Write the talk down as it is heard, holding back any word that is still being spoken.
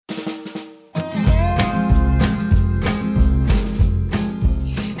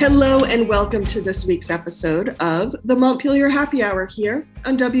Hello and welcome to this week's episode of the Montpelier Happy Hour here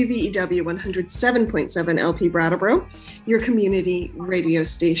on WVEW 107.7 LP Brattleboro, your community radio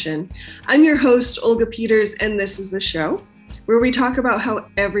station. I'm your host, Olga Peters, and this is the show where we talk about how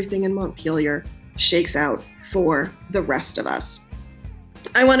everything in Montpelier shakes out for the rest of us.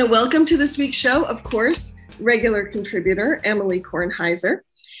 I want to welcome to this week's show, of course, regular contributor Emily Kornheiser.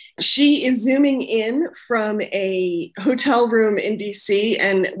 She is zooming in from a hotel room in DC,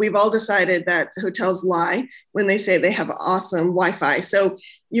 and we've all decided that hotels lie when they say they have awesome Wi-Fi. So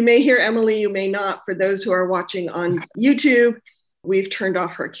you may hear Emily, you may not. For those who are watching on YouTube, we've turned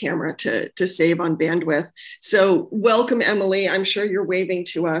off her camera to save on bandwidth. So welcome, Emily. I'm sure you're waving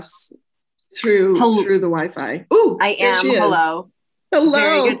to us through the Wi-Fi. Ooh, I am. Hello. Hello.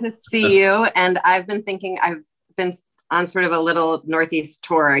 Very good to see you. And I've been on sort of a little Northeast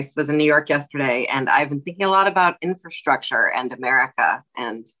tour. I was in New York yesterday, and I've been thinking a lot about infrastructure and America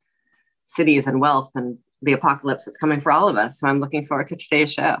and cities and wealth and the apocalypse that's coming for all of us. So I'm looking forward to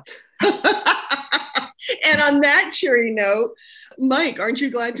today's show. And on that cheery note, Mike, aren't you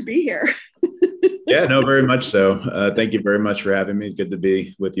glad to be here? Yeah, no, very much so. Thank you very much for having me. It's good to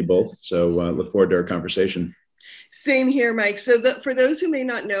be with you both. So look forward to our conversation. Same here, Mike. So for those who may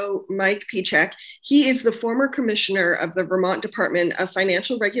not know Mike Pieciak, he is the former commissioner of the Vermont Department of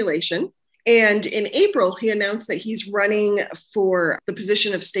Financial Regulation. And in April, he announced that he's running for the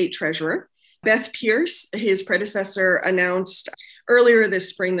position of state treasurer. Beth Pierce, his predecessor, announced earlier this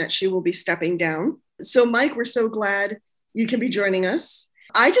spring that she will be stepping down. So Mike, we're so glad you can be joining us.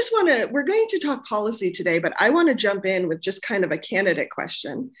 We're going to talk policy today, but I want to jump in with just kind of a candidate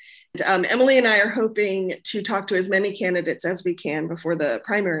question. Emily and I are hoping to talk to as many candidates as we can before the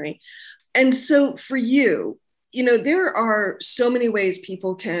primary. And so for you, there are so many ways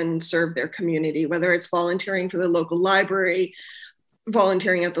people can serve their community, whether it's volunteering for the local library,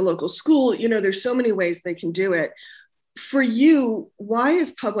 volunteering at the local school, there's so many ways they can do it. For you, why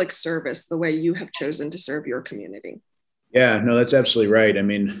is public service the way you have chosen to serve your community? Yeah, no, that's absolutely right. I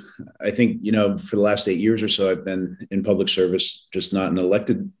mean, I think, for the last 8 years or so, I've been in public service, just not in an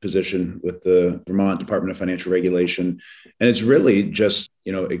elected position with the Vermont Department of Financial Regulation. And it's really just,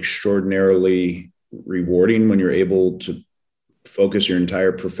 extraordinarily rewarding when you're able to focus your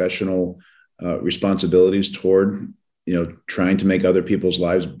entire professional responsibilities toward, trying to make other people's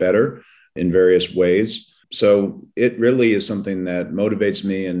lives better in various ways. So it really is something that motivates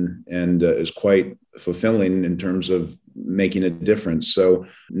me and is quite fulfilling in terms of making a difference. So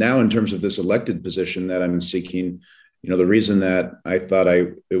now in terms of this elected position that I'm seeking, the reason that I thought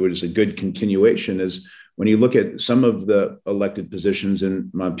it was a good continuation is when you look at some of the elected positions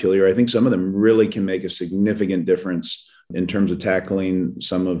in Montpelier, I think some of them really can make a significant difference in terms of tackling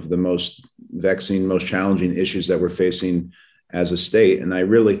some of the most vexing, most challenging issues that we're facing as a state. And I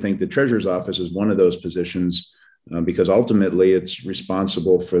really think the Treasurer's Office is one of those positions because ultimately it's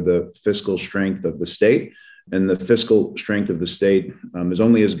responsible for the fiscal strength of the state. And the fiscal strength of the state is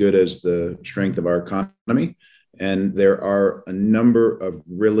only as good as the strength of our economy. And there are a number of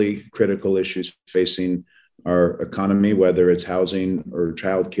really critical issues facing our economy, whether it's housing or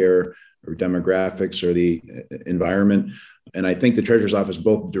childcare or demographics or the environment. And I think the Treasurer's Office,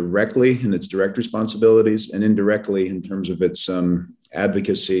 both directly in its direct responsibilities and indirectly in terms of its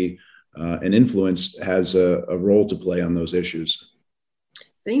advocacy and influence, has a role to play on those issues.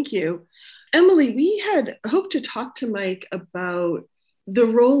 Thank you. Emily, we had hoped to talk to Mike about the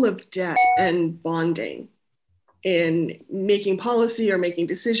role of debt and bonding in making policy or making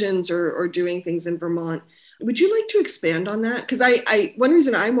decisions or doing things in Vermont. Would you like to expand on that? Because one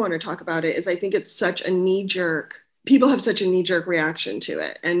reason I want to talk about it is I think it's such a people have such a knee-jerk reaction to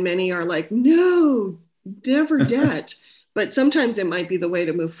it. And many are like, no, never debt. But sometimes it might be the way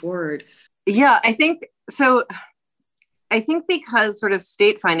to move forward. Yeah, I think so. I think because sort of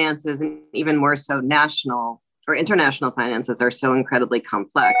state finances and even more so national or international finances are so incredibly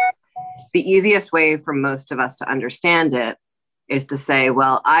complex, the easiest way for most of us to understand it is to say,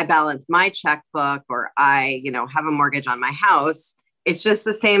 well, I balance my checkbook or I, have a mortgage on my house. It's just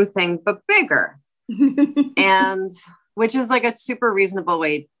the same thing, but bigger. And which is like a super reasonable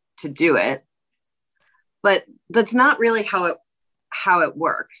way to do it. But that's not really how it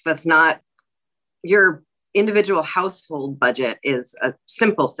works. That's not your individual household budget is a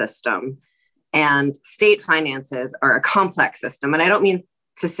simple system and state finances are a complex system. And I don't mean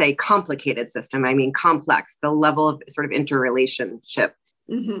to say complicated system. I mean complex. The level of sort of interrelationship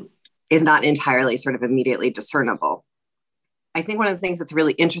is not entirely sort of immediately discernible. I think one of the things that's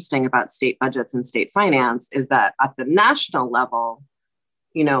really interesting about state budgets and state finance is that at the national level,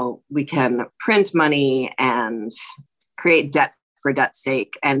 we can print money and create debt for debt's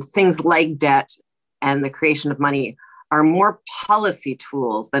sake. And things like debt and the creation of money are more policy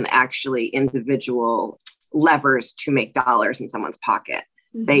tools than actually individual levers to make dollars in someone's pocket.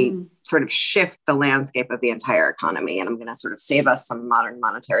 Mm-hmm. They sort of shift the landscape of the entire economy. And I'm going to sort of save us some modern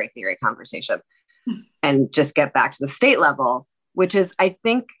monetary theory conversation and just get back to the state level, which is, I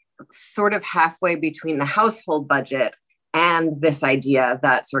think, sort of halfway between the household budget and this idea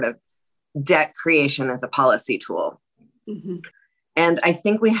that sort of debt creation as a policy tool. Mm-hmm. And I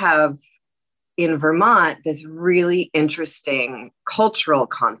think we have in Vermont this really interesting cultural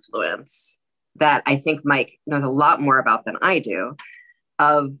confluence that I think Mike knows a lot more about than I do,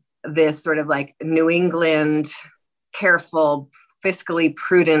 of this sort of like New England, careful, fiscally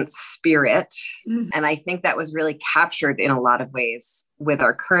prudent spirit. Mm-hmm. And I think that was really captured in a lot of ways with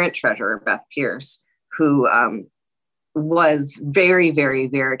our current treasurer, Beth Pierce, who was very, very,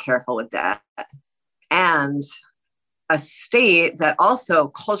 very careful with debt. And a state that also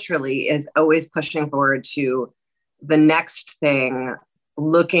culturally is always pushing forward to the next thing,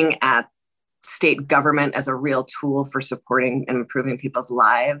 looking at state government as a real tool for supporting and improving people's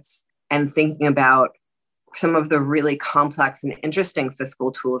lives, and thinking about some of the really complex and interesting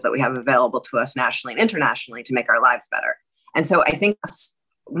fiscal tools that we have available to us nationally and internationally to make our lives better. And so I think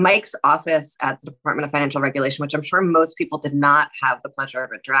Mike's office at the Department of Financial Regulation, which I'm sure most people did not have the pleasure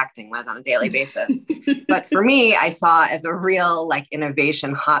of interacting with on a daily basis, but for me, I saw as a real like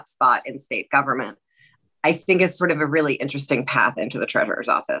innovation hotspot in state government, I think is sort of a really interesting path into the treasurer's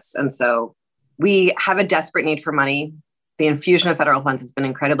office. And so we have a desperate need for money. The infusion of federal funds has been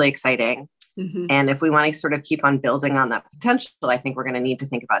incredibly exciting. Mm-hmm. And if we want to sort of keep on building on that potential, I think we're going to need to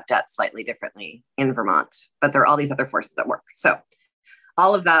think about debt slightly differently in Vermont. But there are all these other forces at work. So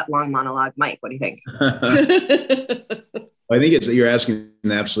all of that long monologue, Mike, what do you think? I think you're asking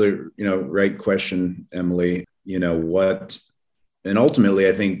an absolute, right question, Emily. And ultimately,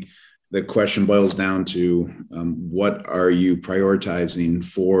 I think the question boils down to what are you prioritizing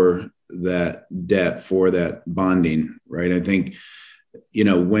for that debt, for that bonding, right? I think,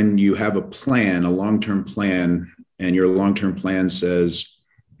 when you have a plan, a long-term plan, and your long-term plan says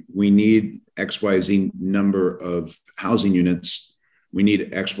we need XYZ number of housing units, we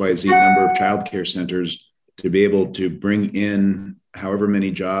need XYZ number of childcare centers to be able to bring in however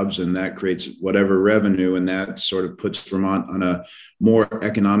many jobs, and that creates whatever revenue, and that sort of puts Vermont on a more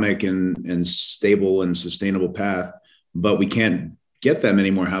economic and stable and sustainable path. But we can't get that many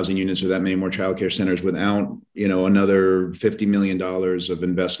more housing units or that many more childcare centers without, another $50 million of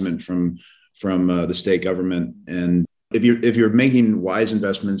investment from the state government. And if you're making wise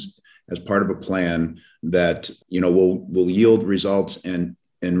investments as part of a plan that, will yield results and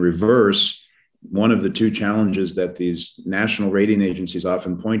reverse one of the two challenges that these national rating agencies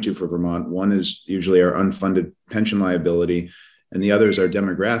often point to for Vermont. One is usually our unfunded pension liability, and the other is our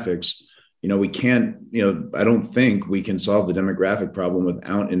demographics. We can't, I don't think we can solve the demographic problem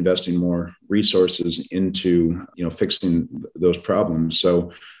without investing more resources into, fixing those problems.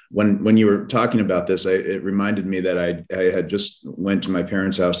 So when you were talking about this, it reminded me that I had just went to my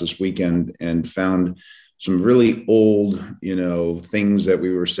parents' house this weekend and found some really old, things that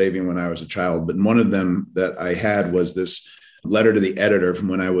we were saving when I was a child. But one of them that I had was this letter to the editor from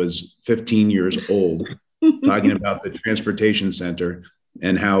when I was 15 years old, talking about the transportation center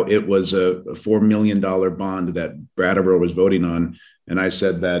and how it was a $4 million bond that Brattleboro was voting on. And I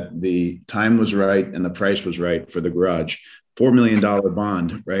said that the time was right and the price was right for the garage. $4 million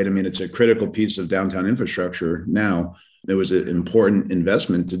bond, right? I mean, it's a critical piece of downtown infrastructure now. It was an important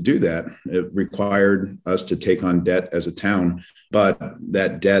investment to do that. It required us to take on debt as a town, but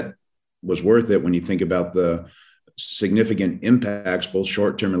that debt was worth it when you think about the significant impacts, both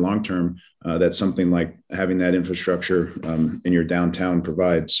short-term and long-term, that something like having that infrastructure in your downtown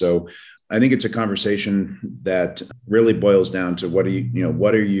provides. So I think it's a conversation that really boils down to what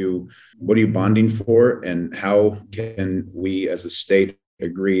are you bonding for, and how can we as a state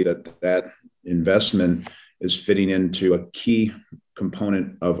agree that investment is fitting into a key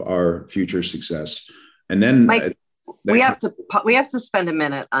component of our future success. And then Mike, we have to spend a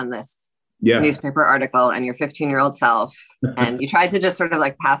minute on this newspaper article and your 15-year-old self. And you tried to just sort of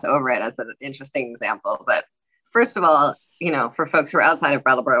like pass over it as an interesting example. But first of all, for folks who are outside of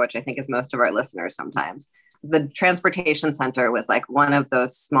Brattleboro, which I think is most of our listeners sometimes, the transportation center was like one of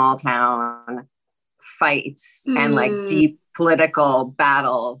those small town fights and like deep political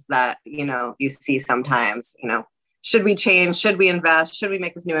battles that, you see sometimes, should we change? Should we invest? Should we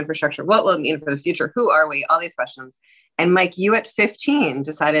make this new infrastructure? What will it mean for the future? Who are we? All these questions. And Mike, you at 15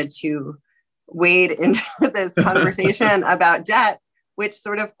 decided to wade into this conversation about debt which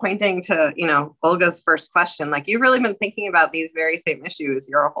sort of pointing to, Olga's first question, like you've really been thinking about these very same issues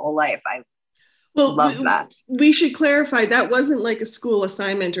your whole life. I love that. We should clarify that wasn't like a school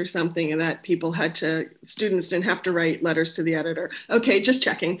assignment or something that students didn't have to write letters to the editor. Okay, just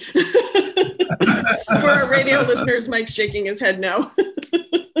checking. For our radio listeners, Mike's shaking his head no.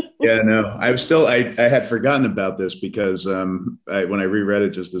 Yeah, no, I had forgotten about this because when I reread it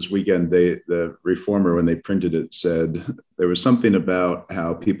just this weekend, the Reformer, when they printed it, said there was something about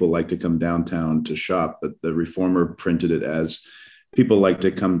how people like to come downtown to shop, but the Reformer printed it as people like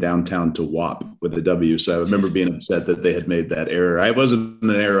to come downtown to WAP with a W. So I remember being upset that they had made that error. I wasn't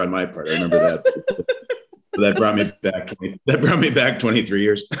an error on my part. I remember that. That brought me back. That brought me back 23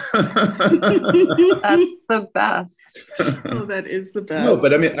 years. That's the best. Oh, that is the best. No,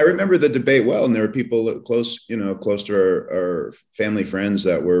 but I mean, I remember the debate well, and there were people close to our family friends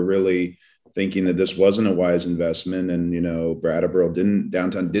that were really thinking that this wasn't a wise investment, and Brattleboro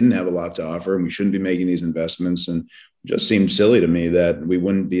downtown didn't have a lot to offer, and we shouldn't be making these investments. And it just seemed silly to me that we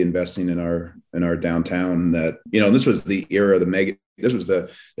wouldn't be investing in our downtown. That this was the era of the mega. This was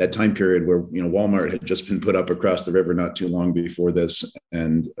that time period where Walmart had just been put up across the river not too long before this,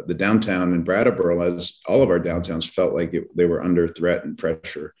 and the downtown in Brattleboro, as all of our downtowns, felt like they were under threat and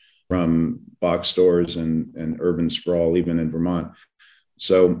pressure from box stores and urban sprawl, even in Vermont.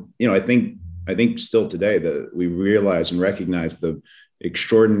 So I think still today that we realize and recognize the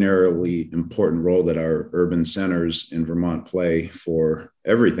extraordinarily important role that our urban centers in Vermont play for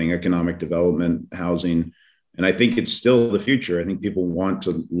everything: economic development, housing. And I think it's still the future. I think people want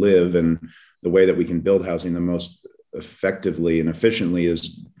to live, and the way that we can build housing the most effectively and efficiently is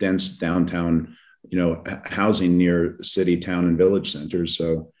dense downtown, housing near city, town, and village centers.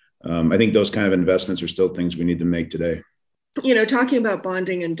 So I think those kind of investments are still things we need to make today. Talking about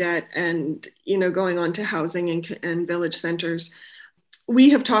bonding and debt and, going on to housing and village centers, we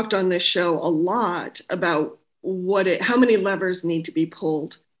have talked on this show a lot about how many levers need to be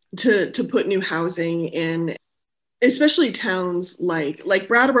pulled to put new housing in, especially towns like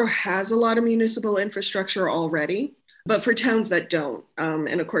Brattleboro has a lot of municipal infrastructure already, but for towns that don't,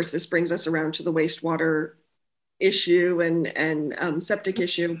 and of course this brings us around to the wastewater issue and septic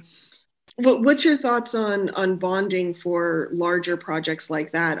issue. What's your thoughts on bonding for larger projects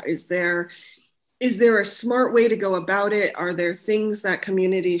like that? Is there a smart way to go about it? Are there things that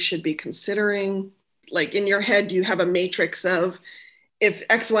communities should be considering? Like in your head, do you have a matrix of, if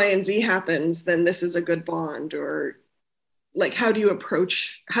X, Y, and Z happens, then this is a good bond? Or like, how do you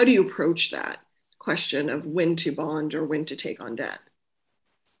approach that question of when to bond or when to take on debt?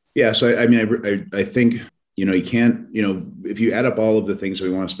 Yeah. So, I mean, I think, you can't, if you add up all of the things we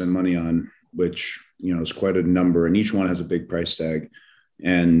want to spend money on, which, is quite a number, and each one has a big price tag.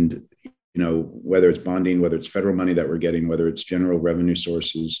 And, whether it's bonding, whether it's federal money that we're getting, whether it's general revenue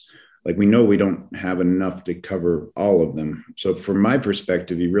sources, like we know we don't have enough to cover all of them. So from my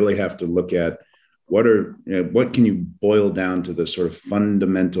perspective, you really have to look at what can you boil down to the sort of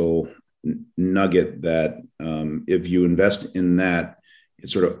fundamental nugget that if you invest in that, it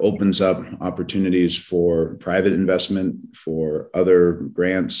sort of opens up opportunities for private investment, for other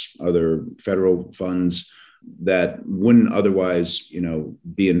grants, other federal funds that wouldn't otherwise,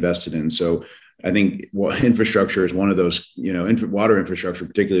 be invested in. So I think infrastructure is one of those, water infrastructure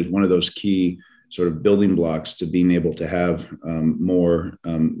particularly is one of those key sort of building blocks to being able to have more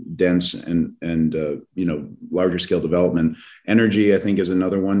dense and larger scale development. Energy, I think, is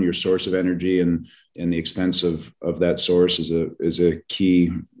another one. Your source of energy and the expense of that source is a key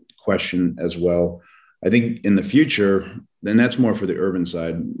question as well. I think in the future, then that's more for the urban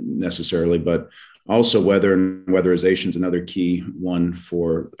side necessarily, but also weather and weatherization is another key one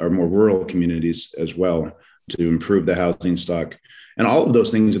for our more rural communities as well, to improve the housing stock. And all of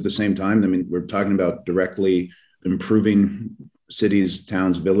those things at the same time. I mean, we're talking about directly improving cities,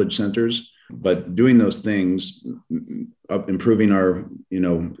 towns, village centers, but doing those things, improving our,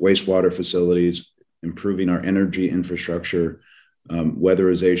 wastewater facilities, improving our energy infrastructure,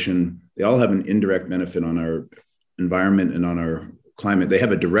 weatherization, they all have an indirect benefit on our environment and on our climate. They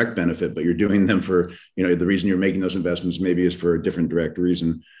have a direct benefit, but you're doing them for, the reason you're making those investments maybe is for a different direct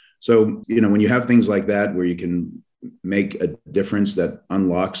reason. So, when you have things like that, where you can make a difference that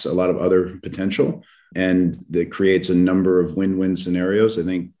unlocks a lot of other potential and that creates a number of win-win scenarios, I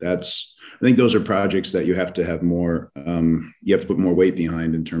think those are projects that you have to have more, you have to put more weight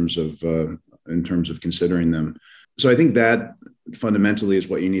behind in terms of considering them. So I think that fundamentally is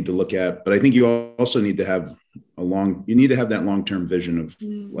what you need to look at. But I think you also need to have that long-term vision of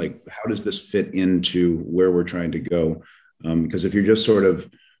like, how does this fit into where we're trying to go? Because if you're just sort of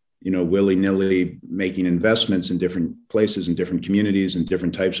willy-nilly making investments in different places and different communities and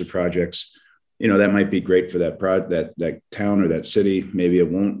different types of projects, that might be great for that town or that city. Maybe it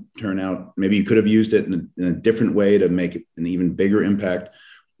won't turn out. Maybe you could have used it in a different way to make it an even bigger impact.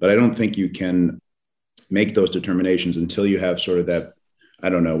 But I don't think you can make those determinations until you have sort of that. I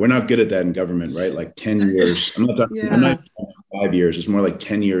don't know. We're not good at that in government, right? Like 10 years. I'm not 5 years. It's more like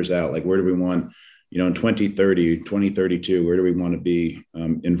 10 years out. Like, where do we want, in 2030, 2032, where do we want to be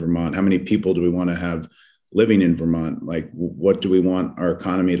in Vermont? How many people do we want to have living in Vermont? Like, what do we want our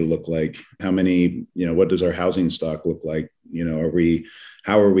economy to look like? How many, what does our housing stock look like?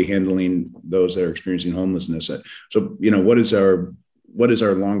 How are we handling those that are experiencing homelessness? So, what is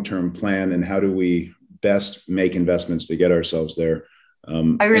our long-term plan, and how do we best make investments to get ourselves there?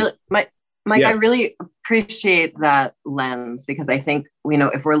 Mike, I really appreciate that lens, because I think,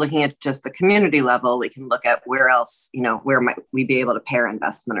 if we're looking at just the community level, we can look at where else, where might we be able to pair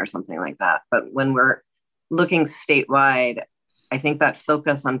investment or something like that. But when we're looking statewide, I think that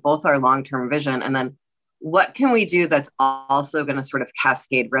focus on both our long-term vision and then what can we do that's also going to sort of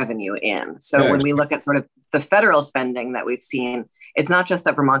cascade revenue in. So when we look at sort of the federal spending that we've seen, it's not just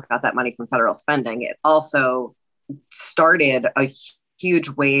that Vermont got that money from federal spending, it also started a huge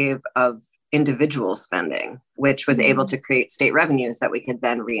wave of individual spending, which was able to create state revenues that we could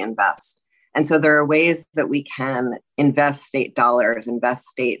then reinvest. And so there are ways that we can invest state dollars, invest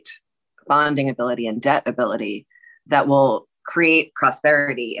state bonding ability and debt ability that will create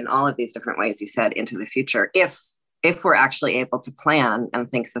prosperity in all of these different ways you said into the future, if we're actually able to plan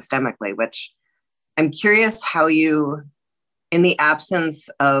and think systemically, which I'm curious how you, in the absence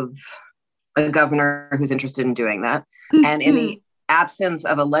of a governor who's interested in doing that, and in the absence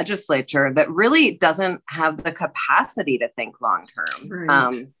of a legislature that really doesn't have the capacity to think long term.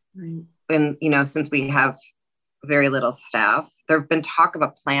 Right. And, since we have very little staff, there have been talk of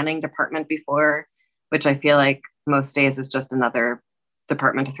a planning department before, which I feel like most days is just another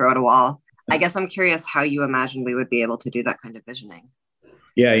department to throw at a wall. I guess I'm curious how you imagine we would be able to do that kind of visioning.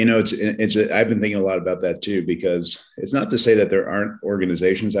 Yeah, I've been thinking a lot about that too, because it's not to say that there aren't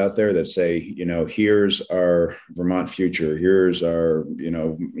organizations out there that say, here's our Vermont future, here's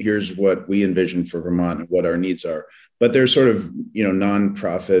what we envision for Vermont and what our needs are. But there's sort of,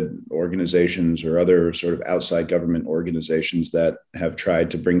 nonprofit organizations or other sort of outside government organizations that have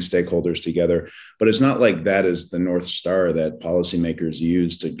tried to bring stakeholders together. But it's not like that is the North Star that policymakers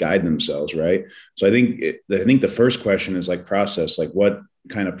use to guide themselves, right? So I think the first question is like process, like what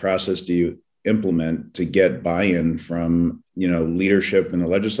kind of process do you implement to get buy-in from, leadership in the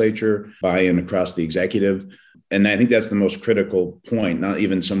legislature, buy-in across the executive. And I think that's the most critical point, not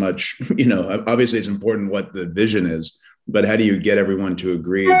even so much, obviously it's important what the vision is, but how do you get everyone to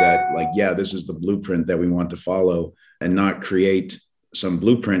agree that this is the blueprint that we want to follow, and not create some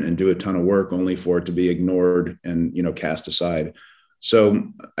blueprint and do a ton of work only for it to be ignored and, cast aside.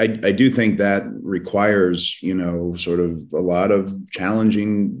 So I do think that requires, sort of a lot of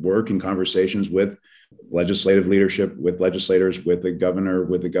challenging work and conversations with legislative leadership, with legislators, with the governor,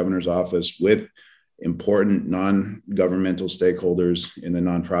 with the governor's office, with important non-governmental stakeholders in the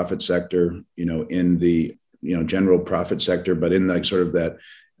nonprofit sector, in the, general profit sector, but in like sort of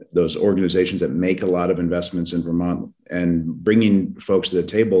those organizations that make a lot of investments in Vermont, and bringing folks to the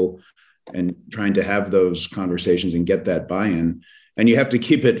table and trying to have those conversations and get that buy-in. And you have to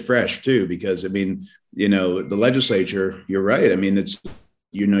keep it fresh too, because the legislature, you're right. It's,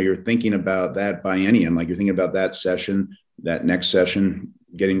 you're thinking about that biennium, like you're thinking about that session, that next session,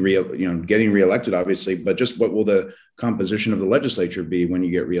 getting reelected, obviously, but just what will the composition of the legislature be when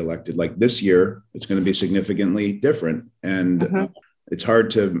you get reelected? Like this year, it's going to be significantly different. And it's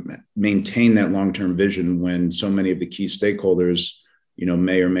hard to maintain that long-term vision when so many of the key stakeholders,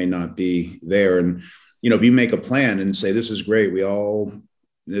 may or may not be there. And, if you make a plan and say, this is great,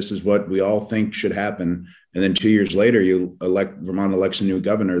 this is what we all think should happen. And then 2 years later, Vermont elects a new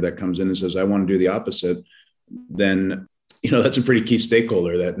governor that comes in and says, I want to do the opposite. Then, that's a pretty key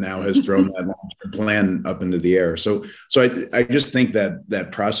stakeholder that now has thrown that long-term plan up into the air. So I just think that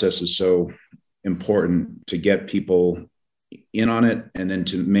process is so important to get people in on it, and then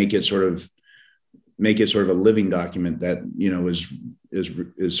to make it sort of a living document that,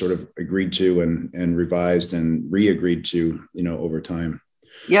 is sort of agreed to and revised and re-agreed to, over time.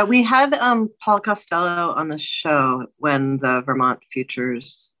 Yeah, we had Paul Costello on the show when the Vermont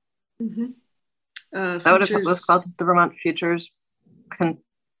Futures. Is that what it was called? The Vermont Futures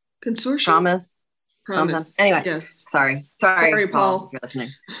Consortium? Promise. Anyway, yes. Sorry, Paul. If you're listening.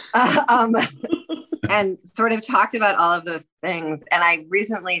 And sort of talked about all of those things. And I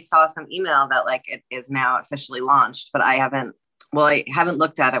recently saw some email that it is now officially launched, but I haven't well, I haven't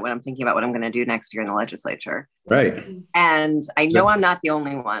looked at it when I'm thinking about what I'm going to do next year in the legislature. Right. And I know I'm not the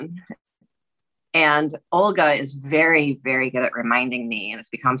only one. And Olga is very, very good at reminding me, and it's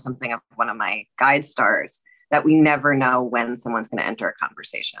become something of one of my guide stars, that we never know when someone's going to enter a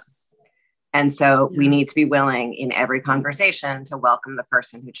conversation. And so we need to be willing in every conversation to welcome the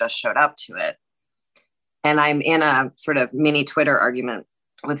person who just showed up to it. And I'm in a sort of mini Twitter argument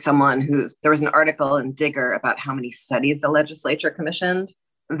with someone there was an article in Digger about how many studies the legislature commissioned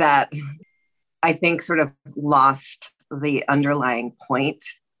that I think sort of lost the underlying point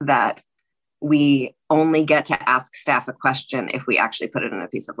that we only get to ask staff a question if we actually put it in a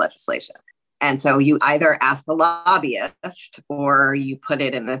piece of legislation. And so you either ask a lobbyist or you put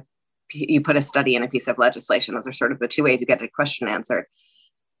a study in a piece of legislation. Those are sort of the two ways you get a question answered.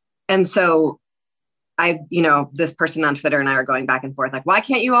 And so this person on Twitter and I are going back and forth, like, why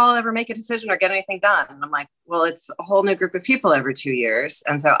can't you all ever make a decision or get anything done? And I'm like, well, it's a whole new group of people every 2 years.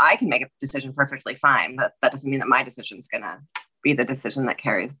 And so I can make a decision perfectly fine, but that doesn't mean that my decision is going to be the decision that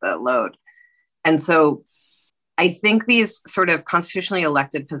carries the load. And so I think these sort of constitutionally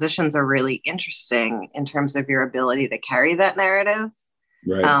elected positions are really interesting in terms of your ability to carry that narrative.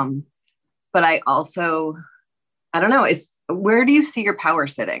 Right. But I don't know, where do you see your power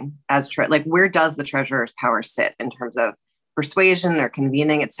sitting as where does the treasurer's power sit in terms of persuasion or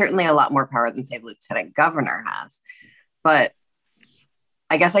convening? It's certainly a lot more power than, say, the lieutenant governor has. But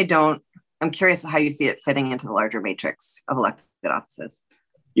I guess I'm curious how you see it fitting into the larger matrix of elected offices.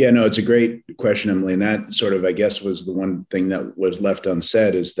 Yeah, no, it's a great question, Emily. And that sort of, I guess, was the one thing that was left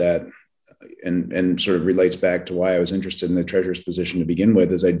unsaid, is that, and sort of relates back to why I was interested in the treasurer's position to begin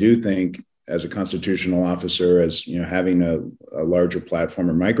with, is I do think as a constitutional officer, as having a larger platform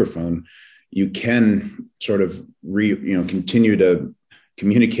or microphone, you can sort of continue to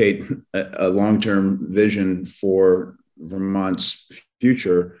communicate a long-term vision for Vermont's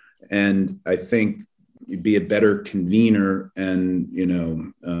future. And I think you'd be a better convener and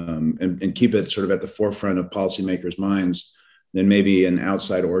keep it sort of at the forefront of policymakers' minds than maybe an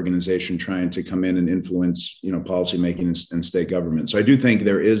outside organization trying to come in and influence, policymaking and state government. So I do think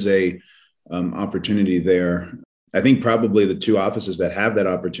there is a opportunity there. I think probably the two offices that have that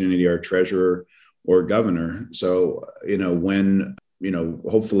opportunity are treasurer or governor. So, when,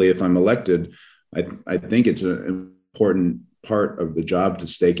 hopefully if I'm elected, I think it's an important part of the job to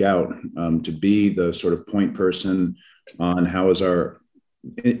stake out, to be the sort of point person on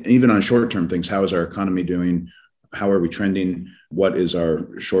even on short-term things, how is our economy doing? How are we trending? What is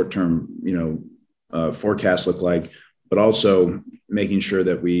our short-term, forecast look like? But also making sure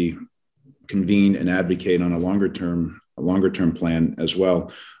that we convene and advocate on a longer term plan as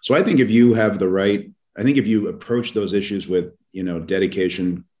well. So I think if you approach those issues with,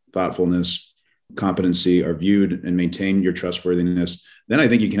 dedication, thoughtfulness, competency are viewed and maintain your trustworthiness, then I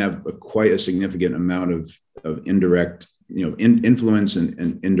think you can have quite a significant amount of indirect, influence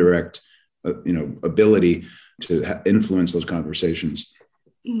and indirect, ability to influence those conversations.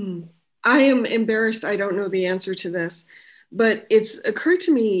 I am embarrassed. I don't know the answer to this, but it's occurred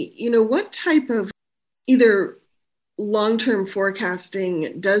to me, what type of either long-term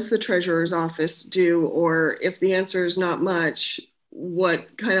forecasting does the treasurer's office do? Or if the answer is not much,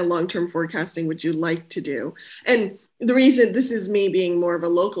 what kind of long-term forecasting would you like to do? And the reason, this is me being more of a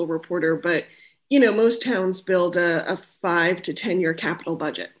local reporter, but most towns build a 5 to 10 year capital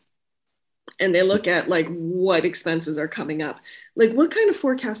budget, and they look at what expenses are coming up. What kind of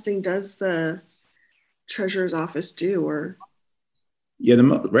forecasting does the treasurer's office do? Or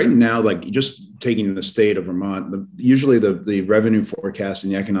right now, just taking the state of Vermont, usually the revenue forecast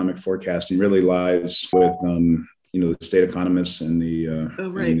and the economic forecasting really lies with the state economists and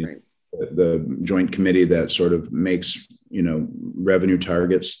the joint committee that sort of makes, revenue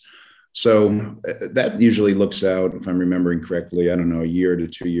targets. So that usually looks out, if I'm remembering correctly, I don't know, a year to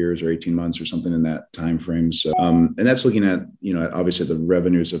 2 years or 18 months or something in that time frame. So, and that's looking at, obviously the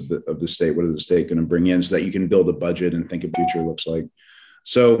revenues of the state. What is the state going to bring in so that you can build a budget and think of future looks like?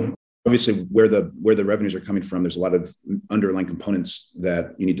 So obviously where the revenues are coming from, there's a lot of underlying components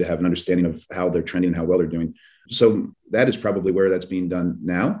that you need to have an understanding of how they're trending and how well they're doing. So that is probably where that's being done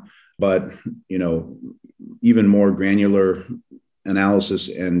now. But, even more granular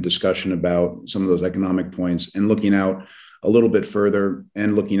analysis and discussion about some of those economic points and looking out a little bit further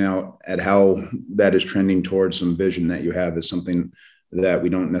and looking out at how that is trending towards some vision that you have is something that we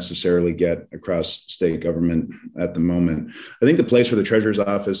don't necessarily get across state government at the moment. I think the place where the treasurer's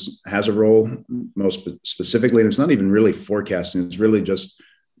office has a role most specifically, and it's not even really forecasting, it's really just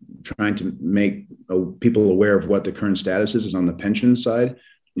trying to make people aware of what the current status is on the pension side,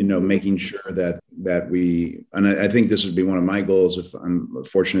 making sure that we, and I think this would be one of my goals if I'm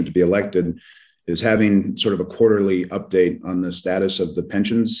fortunate to be elected, is having sort of a quarterly update on the status of the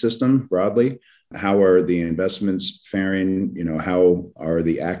pension system broadly. How are the investments faring? How are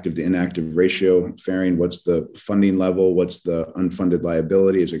the active to inactive ratio faring? What's the funding level? What's the unfunded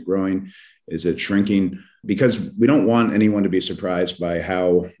liability? Is it growing? Is it shrinking? Because we don't want anyone to be surprised by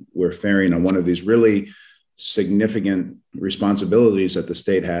how we're faring on one of these really significant responsibilities that the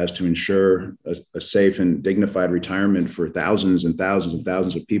state has to ensure a safe and dignified retirement for thousands and thousands and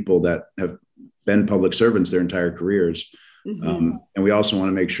thousands of people that have been public servants their entire careers. And we also want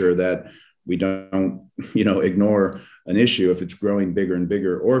to make sure that we don't, ignore an issue if it's growing bigger and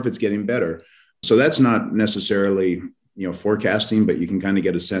bigger, or if it's getting better. So that's not necessarily, forecasting, but you can kind of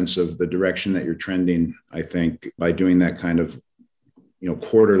get a sense of the direction that you're trending, I think, by doing that kind of,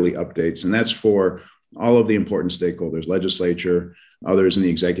 quarterly updates. And that's for all of the important stakeholders, legislature, others in the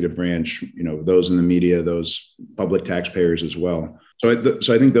executive branch, those in the media, those public taxpayers as well. So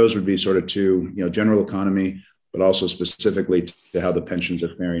I think those would be sort of two, general economy, but also specifically to how the pensions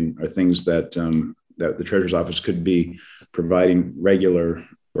are faring, are things that that the Treasurer's Office could be providing regular,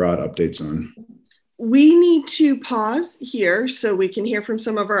 broad updates on. We need to pause here so we can hear from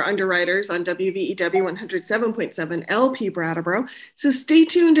some of our underwriters on WVEW 107.7 LP Brattleboro. So stay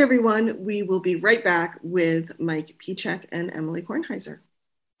tuned, everyone. We will be right back with Mike Pieciak and Emily Kornheiser.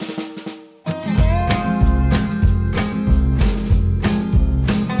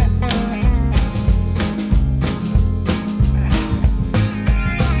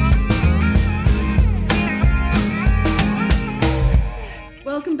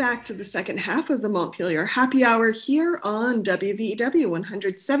 Welcome back to the second half of the Montpelier Happy Hour here on WVEW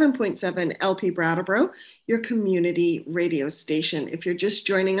 107.7 LP Brattleboro, your community radio station. If you're just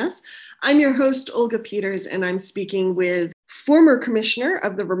joining us, I'm your host, Olga Peters, and I'm speaking with former Commissioner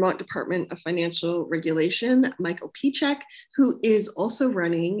of the Vermont Department of Financial Regulation, Michael Pieciak, who is also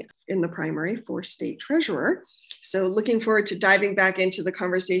running in the primary for State Treasurer. So looking forward to diving back into the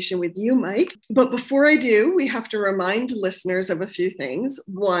conversation with you, Mike. But before I do, we have to remind listeners of a few things.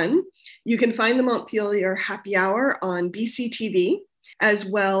 One, you can find the Montpelier Happy Hour on BCTV, as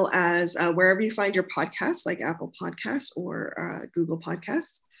well as wherever you find your podcasts, like Apple Podcasts or Google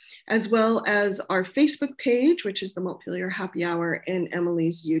Podcasts, as well as our Facebook page, which is the Montpelier Happy Hour, and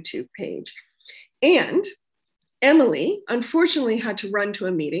Emily's YouTube page. And Emily, unfortunately, had to run to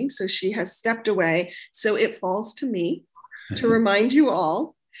a meeting, so she has stepped away. So it falls to me to remind you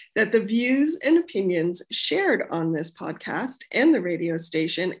all that the views and opinions shared on this podcast and the radio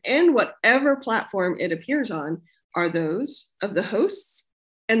station and whatever platform it appears on are those of the hosts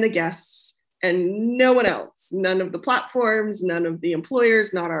and the guests and no one else. None of the platforms, none of the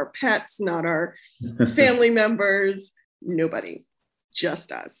employers, not our pets, not our family members, nobody,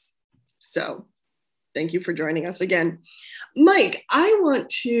 just us. So thank you for joining us again. Mike, I want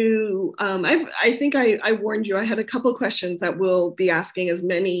to, I think I warned you, I had a couple questions that we'll be asking as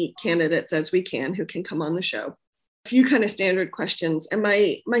many candidates as we can who can come on the show. A few kind of standard questions. And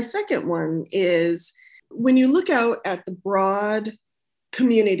my second one is, when you look out at the broad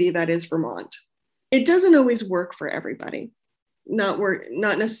community that is Vermont, it doesn't always work for everybody. Not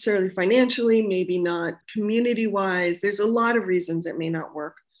necessarily financially, maybe not community-wise. There's a lot of reasons it may not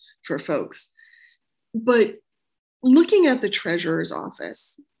work for folks. But looking at the Treasurer's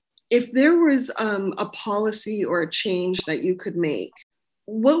Office, if there was a policy or a change that you could make,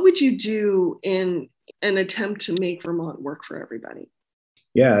 what would you do in an attempt to make Vermont work for everybody?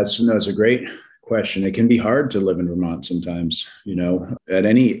 Yeah, it's a great question. It can be hard to live in Vermont sometimes, at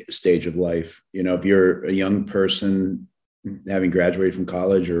any stage of life. If you're a young person having graduated from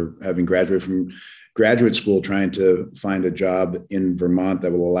college or having graduated from graduate school, trying to find a job in Vermont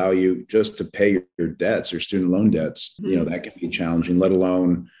that will allow you just to pay your debts, your student loan debts, that can be challenging, let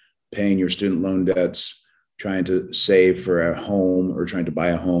alone paying your student loan debts, trying to save for a home or trying to buy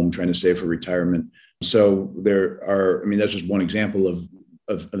a home, trying to save for retirement. So that's just one example of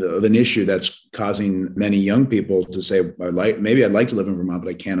an issue that's causing many young people to say, maybe I'd like to live in Vermont, but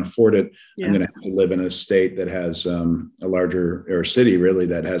I can't afford it. Yeah. I'm going to have to live in a state that has or a city really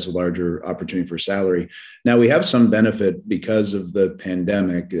that has a larger opportunity for salary. Now we have some benefit because of the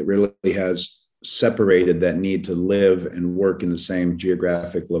pandemic. It really has separated that need to live and work in the same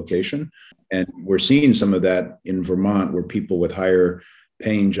geographic location. And we're seeing some of that in Vermont, where people with higher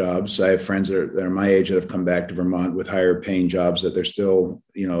paying jobs. I have friends that are my age that have come back to Vermont with higher paying jobs that they're still,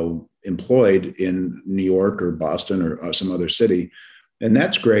 employed in New York or Boston or some other city. And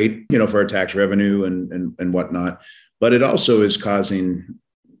that's great, for our tax revenue and whatnot. But it also is causing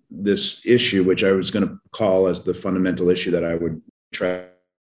this issue, which I was going to call as the fundamental issue that I would try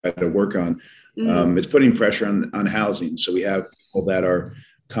to work on. Mm. It's putting pressure on housing. So we have people that are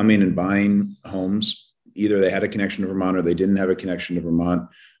coming and buying homes. Either they had a connection to Vermont or they didn't have a connection to Vermont.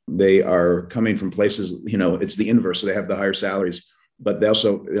 They are coming from places, it's the inverse. So they have the higher salaries, but they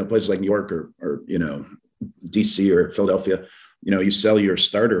also, places like New York or DC or Philadelphia, you sell your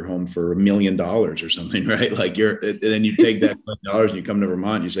starter home for $1 million or something, right? Like and then you take that $1 million and you come to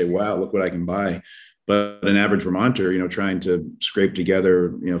Vermont and you say, wow, look what I can buy. But an average Vermonter, trying to scrape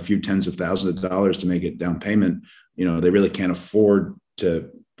together, a few tens of thousands of dollars to make it down payment, they really can't afford to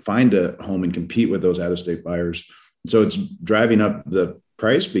find a home and compete with those out-of-state buyers. So it's driving up the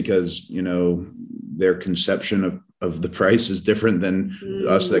price because, their conception of the price is different than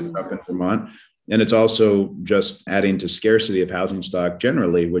us that grew up in Vermont. And it's also just adding to scarcity of housing stock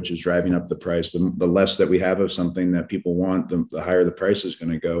generally, which is driving up the price. The less that we have of something that people want, the higher the price is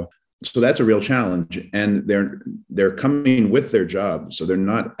going to go. So that's a real challenge. And they're coming with their job. So they're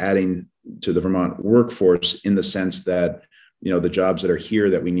not adding to the Vermont workforce in the sense that, the jobs that are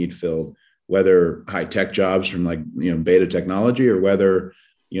here that we need filled, whether high-tech jobs from like, beta technology or whether,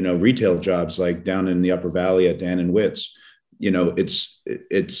 retail jobs like down in the Upper Valley at Dan and Witt's. It's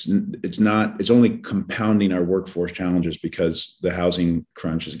only compounding our workforce challenges because the housing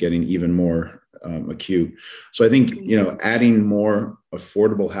crunch is getting even more acute. So I think, adding more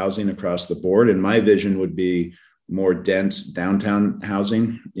affordable housing across the board, and my vision would be more dense downtown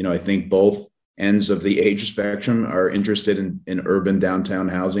housing. I think both ends of the age spectrum are interested in urban downtown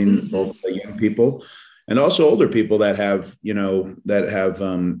housing, both the young people and also older people that have,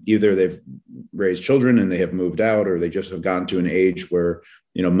 either they've raised children and they have moved out, or they just have gotten to an age where,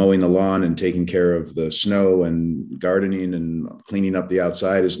 mowing the lawn and taking care of the snow and gardening and cleaning up the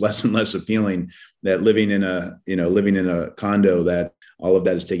outside is less and less appealing. That living in a condo that all of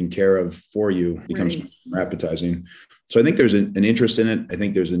that is taken care of for you becomes more appetizing. So I think there's an interest in it. I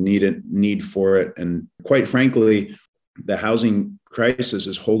think there's a need for it. And quite frankly, the housing crisis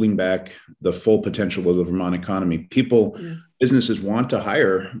is holding back the full potential of the Vermont economy. Businesses want to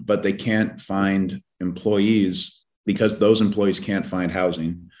hire, but they can't find employees because those employees can't find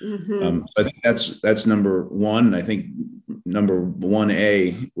housing. I think that's number one. I think number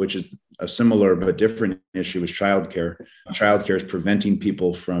 1A, which is a similar but different issue, is childcare. Childcare is preventing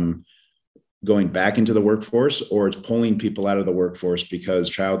people from going back into the workforce, or it's pulling people out of the workforce because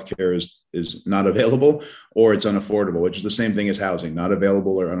childcare is not available or it's unaffordable, which is the same thing as housing, not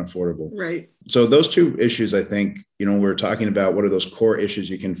available or unaffordable. Right. So those two issues, I think, we're talking about what are those core issues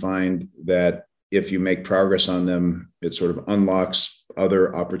you can find that if you make progress on them, it sort of unlocks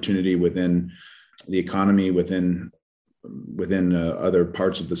other opportunity within the economy, within other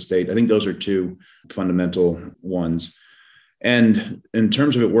parts of the state. I think those are two fundamental ones. And in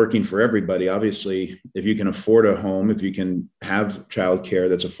terms of it working for everybody, obviously, if you can afford a home, if you can have childcare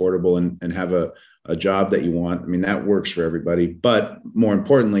that's affordable and have a job that you want, that works for everybody. But more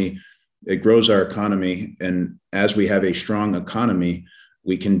importantly, it grows our economy. And as we have a strong economy,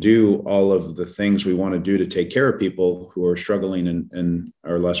 we can do all of the things we want to do to take care of people who are struggling and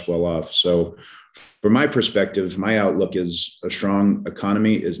are less well off. So from my perspective, my outlook is a strong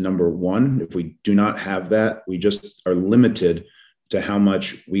economy is number one. If we do not have that, we just are limited to how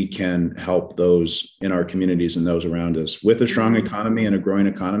much we can help those in our communities and those around us. With a strong economy and a growing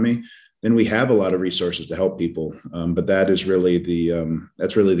economy, then we have a lot of resources to help people. But that is really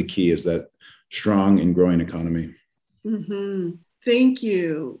that's really the key, is that strong and growing economy. Mm-hmm. Thank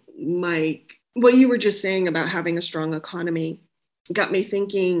you, Mike. What you were just saying about having a strong economy got me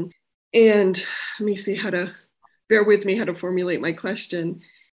thinking. And let me see bear with me how to formulate my question.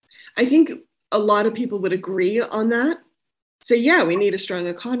 I think a lot of people would agree on that. Say, yeah, we need a strong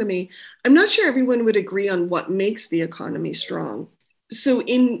economy. I'm not sure everyone would agree on what makes the economy strong. So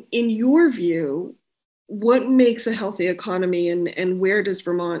in your view, what makes a healthy economy, and where does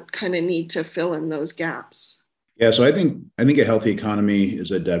Vermont kind of need to fill in those gaps? Yeah, so I think a healthy economy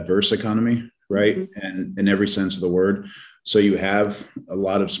is a diverse economy, right? Mm-hmm. And in every sense of the word. So you have a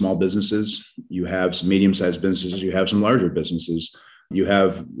lot of small businesses, you have some medium-sized businesses, you have some larger businesses, you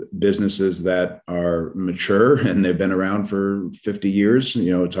have businesses that are mature and they've been around for 50 years.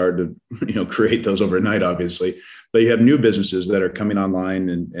 It's hard to, create those overnight, obviously, but you have new businesses that are coming online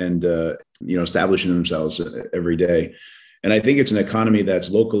and establishing themselves every day. And I think it's an economy that's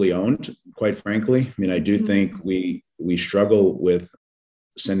locally owned, quite frankly. I do think we struggle with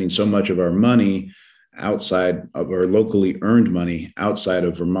sending so much of our money outside of our locally earned money outside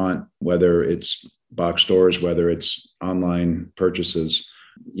of Vermont, whether it's box stores, whether it's online purchases.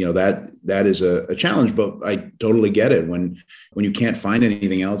 That is a challenge, but I totally get it when you can't find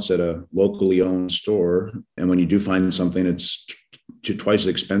anything else at a locally owned store. And when you do find something, it's to twice as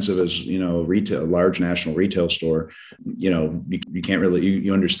expensive as, a large national retail store, you can't really,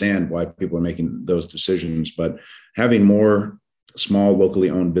 you understand why people are making those decisions. But having more small locally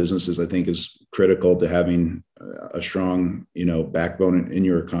owned businesses, I think, is critical to having a strong, backbone in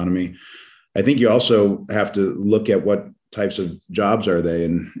your economy. I think you also have to look at what types of jobs are they.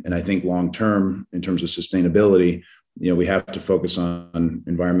 And I think long term, in terms of sustainability, we have to focus on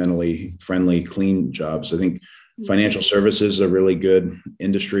environmentally friendly, clean jobs. I think financial services is a really good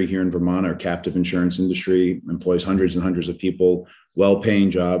industry here in Vermont. Our captive insurance industry employs hundreds and hundreds of people,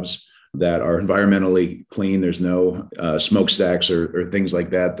 well-paying jobs that are environmentally clean. There's no smokestacks or things like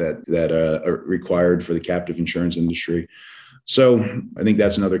that are required for the captive insurance industry. So I think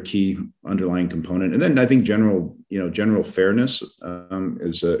that's another key underlying component. And then I think general fairness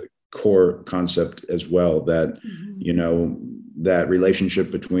is a core concept as well, that, that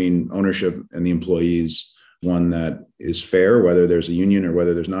relationship between ownership and the employees, one that is fair, whether there's a union or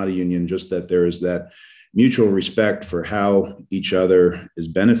whether there's not a union, just that there is that mutual respect for how each other is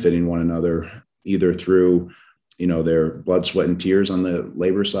benefiting one another, either through, their blood, sweat, and tears on the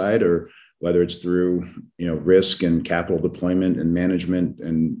labor side, or whether it's through, risk and capital deployment and management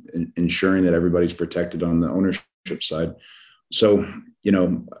and ensuring that everybody's protected on the ownership side. So,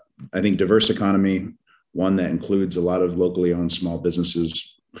 I think diverse economy, one that includes a lot of locally owned small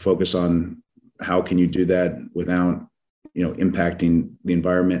businesses, focus on how can you do that without, impacting the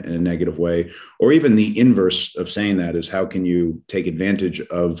environment in a negative way, or even the inverse of saying that is how can you take advantage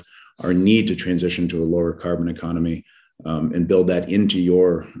of our need to transition to a lower carbon economy and build that into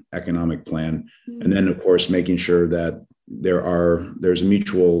your economic plan. And then, of course, making sure that there's a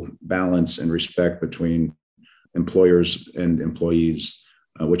mutual balance and respect between employers and employees,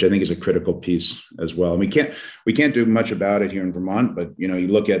 which I think is a critical piece as well. And we can't do much about it here in Vermont, but you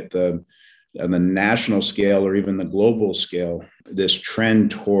look at on the national scale or even the global scale, this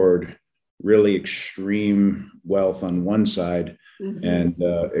trend toward really extreme wealth on one side and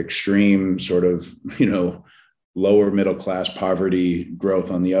extreme sort of, lower middle class poverty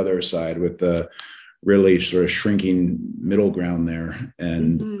growth on the other side, with the really sort of shrinking middle ground there.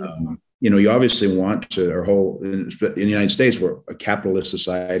 And, you obviously want to, in the United States, we're a capitalist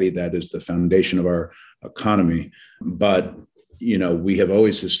society. That is the foundation of our economy. But we have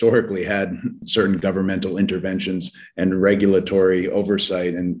always historically had certain governmental interventions and regulatory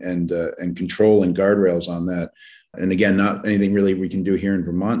oversight and control and guardrails on that. And again, not anything really we can do here in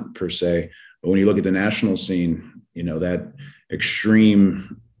Vermont per se. But when you look at the national scene, that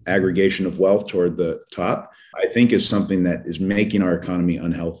extreme aggregation of wealth toward the top, I think is something that is making our economy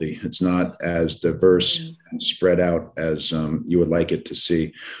unhealthy. It's not as diverse and spread out as you would like it to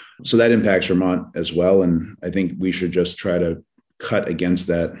see. So that impacts Vermont as well. And I think we should just try to cut against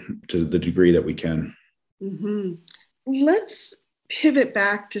that to the degree that we can. Let's pivot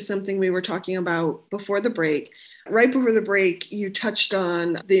back to something we were talking about before the break. Right before the break, you touched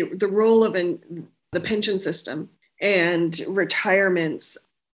on the role of the pension system and retirements,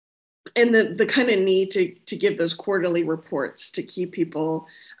 and the kind of need to give those quarterly reports to keep people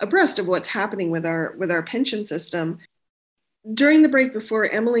abreast of what's happening with our pension system. During the break before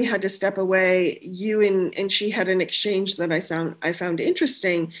Emily had to step away, you and she had an exchange that I found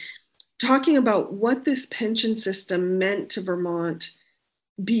interesting, talking about what this pension system meant to Vermont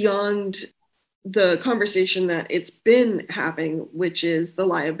beyond the conversation that it's been having, which is the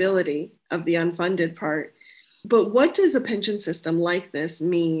liability of the unfunded part. But what does a pension system like this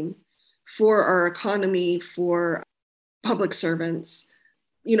mean for our economy, for public servants?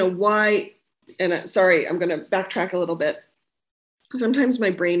 Why, and sorry, I'm going to backtrack a little bit. Sometimes my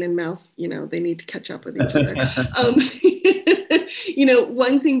brain and mouth, they need to catch up with each other.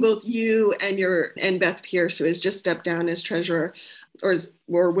 One thing both you and Beth Pierce, who has just stepped down as treasurer,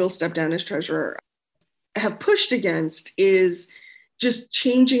 or will step down as treasurer, have pushed against is just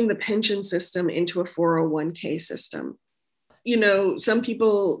changing the pension system into a 401k system. Some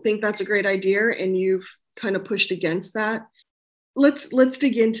people think that's a great idea, and you've kind of pushed against that. Let's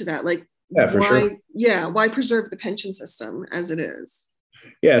dig into that. Yeah, for sure. Yeah, why preserve the pension system as it is?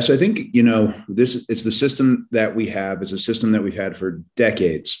 Yeah, so I think, it's the system that we have. It's a system that we've had for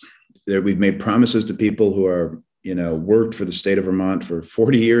decades. We've made promises to people who are, worked for the state of Vermont for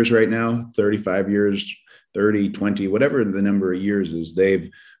 40 years right now, 35 years, 30, 20, whatever the number of years is. They've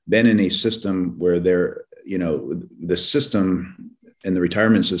been in a system where the system and the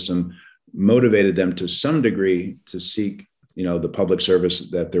retirement system motivated them to some degree to seek the public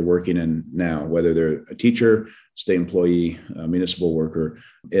service that they're working in now, whether they're a teacher, state employee, a municipal worker.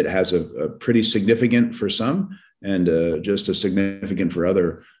 It has a pretty significant for some and just a significant for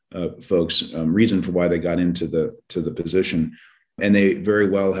other folks reason for why they got into the position. And they very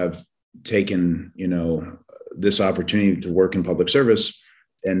well have taken, this opportunity to work in public service,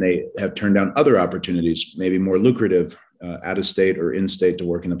 and they have turned down other opportunities, maybe more lucrative, out of state or in state, to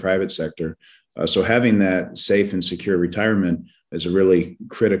work in the private sector. So having that safe and secure retirement is a really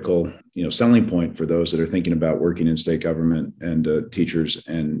critical, selling point for those that are thinking about working in state government and teachers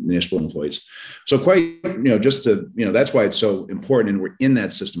and municipal employees. So quite, that's why it's so important. And we're in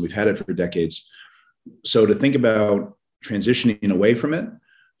that system. We've had it for decades. So to think about transitioning away from it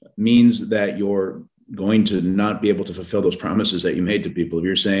means that you're going to not be able to fulfill those promises that you made to people. If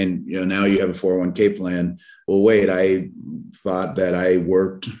you're saying, now you have a 401k plan, well, wait, I thought that I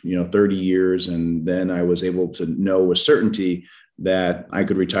worked, 30 years, and then I was able to know with certainty that I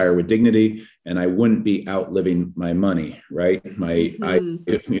could retire with dignity and I wouldn't be outliving my money, right? I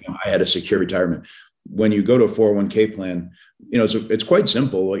had a secure retirement. When you go to a 401k plan, it's quite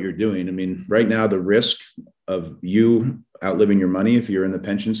simple what you're doing. I mean, right now, the risk of you outliving your money, if you're in the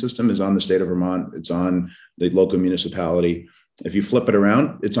pension system, is on the state of Vermont. It's on the local municipality. If you flip it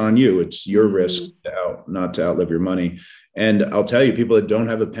around, it's on you. It's your risk not to outlive your money. And I'll tell you, people that don't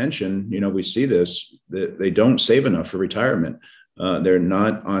have a pension, we see this, that they don't save enough for retirement. They're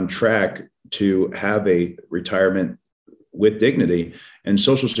not on track to have a retirement with dignity. And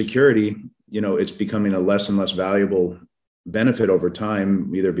Social Security, it's becoming a less and less valuable benefit over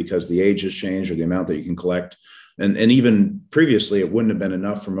time, either because the age has changed or the amount that you can collect. And even previously, it wouldn't have been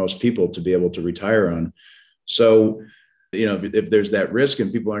enough for most people to be able to retire on. So, if there's that risk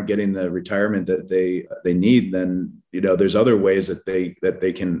and people aren't getting the retirement that they need, then, there's other ways that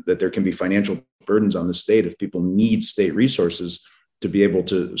there can be financial burdens on the state if people need state resources to be able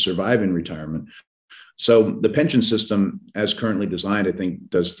to survive in retirement. So the pension system, as currently designed, I think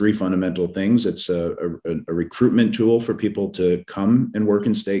does three fundamental things. It's a recruitment tool for people to come and work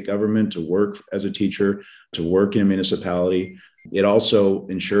in state government, to work as a teacher, to work in a municipality. It also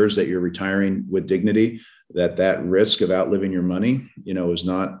ensures that you're retiring with dignity, that risk of outliving your money, is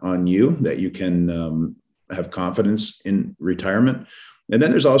not on you, that you can have confidence in retirement. And then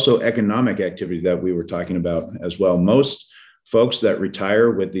there's also economic activity that we were talking about as well. Most folks that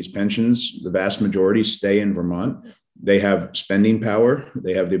retire with these pensions, the vast majority stay in Vermont. They have spending power.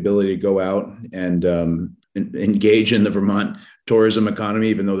 They have the ability to go out and engage in the Vermont tourism economy,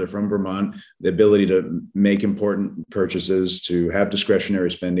 even though they're from Vermont, the ability to make important purchases, to have discretionary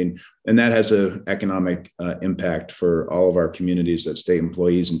spending. And that has an economic impact for all of our communities that state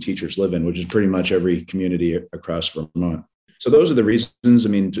employees and teachers live in, which is pretty much every community across Vermont. So those are the reasons. I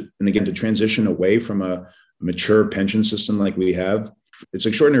mean, and again, to transition away from a mature pension system like we have, it's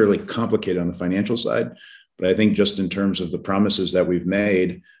extraordinarily complicated on the financial side. But I think just in terms of the promises that we've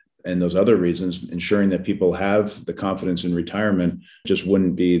made and those other reasons, ensuring that people have the confidence in retirement just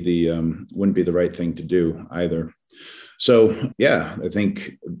wouldn't be the right thing to do either. So yeah, I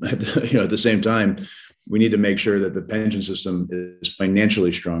think at the same time, we need to make sure that the pension system is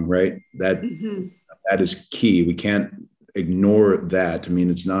financially strong, right? That is key. We can't ignore that. I mean,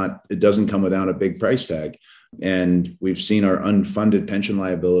 it doesn't come without a big price tag. And we've seen our unfunded pension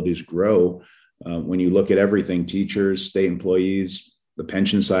liabilities grow when you look at everything: teachers, state employees, the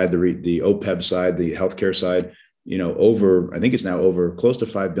pension side, the OPEB side, the healthcare side, I think it's now over close to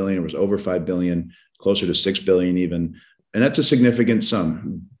 5 billion. It was over 5 billion, closer to 6 billion even. And that's a significant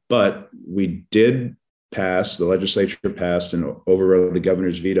sum. But we did the legislature passed and overrode the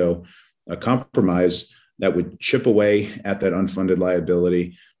governor's veto, a compromise that would chip away at that unfunded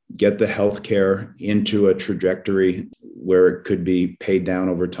liability, get the healthcare into a trajectory where it could be paid down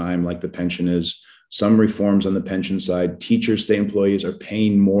over time, like the pension is. Some reforms on the pension side. Teachers, state employees are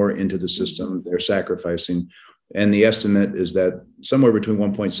paying more into the system. They're sacrificing. And the estimate is that somewhere between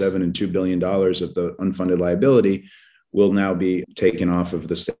 1.7 and $2 billion of the unfunded liability will now be taken off of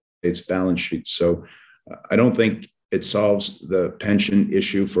the state's balance sheet. So I don't think it solves the pension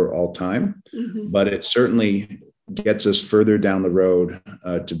issue for all time, but it certainly gets us further down the road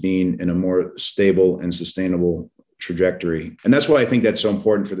to being in a more stable and sustainable trajectory. And that's why I think that's so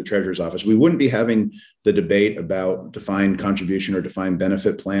important for the Treasurer's Office. We wouldn't be having the debate about defined contribution or defined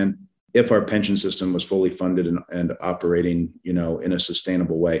benefit plan if our pension system was fully funded and operating, in a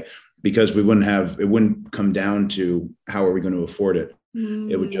sustainable way, because it wouldn't come down to how are we going to afford it.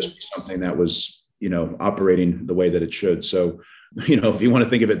 It would just be something that was, operating the way that it should. So, if you want to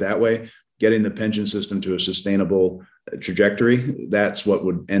think of it that way, getting the pension system to a sustainable trajectory, that's what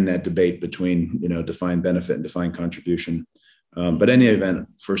would end that debate between, defined benefit and defined contribution. But in any event,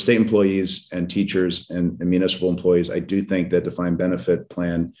 for state employees and teachers and municipal employees, I do think that defined benefit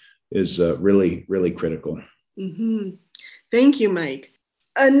plan is really, really critical. Thank you, Mike.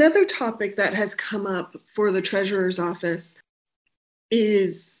 Another topic that has come up for the Treasurer's Office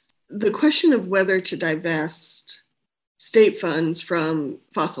is the question of whether to divest state funds from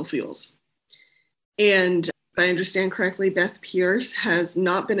fossil fuels. And if I understand correctly, Beth Pierce has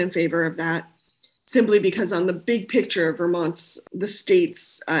not been in favor of that, simply because on the big picture of the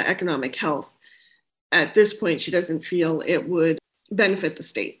state's economic health, at this point, she doesn't feel it would benefit the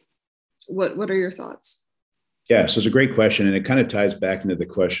state. What are your thoughts? Yeah, so it's a great question. And it kind of ties back into the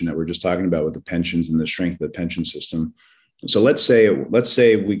question that we're just talking about with the pensions and the strength of the pension system. So let's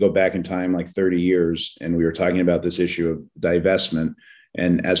say we go back in time like 30 years and we were talking about this issue of divestment.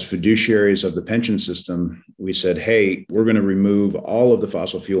 And as fiduciaries of the pension system, we said, hey, we're going to remove all of the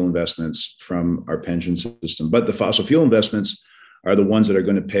fossil fuel investments from our pension system. But the fossil fuel investments are the ones that are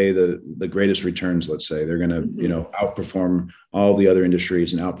going to pay the greatest returns, let's say. They're going to, outperform all the other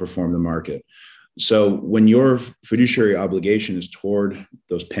industries and outperform the market. So when your fiduciary obligation is toward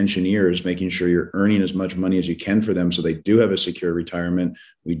those pensioners, making sure you're earning as much money as you can for them so they do have a secure retirement,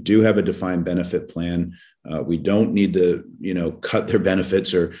 we do have a defined benefit plan. We don't need to, cut their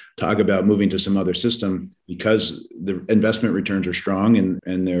benefits or talk about moving to some other system because the investment returns are strong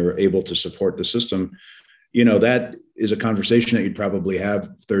and they're able to support the system. That is a conversation that you'd probably have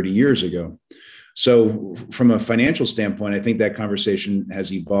 30 years ago. So from a financial standpoint, I think that conversation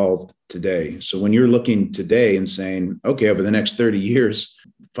has evolved today. So when you're looking today and saying, okay, over the next 30 years,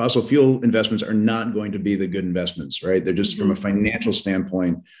 fossil fuel investments are not going to be the good investments, right? They're just from a financial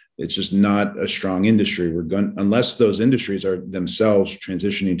standpoint, it's just not a strong industry. Unless those industries are themselves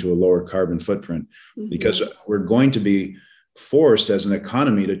transitioning to a lower carbon footprint, because we're going to be forced as an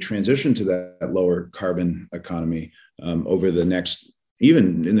economy to transition to that lower carbon economy over the next,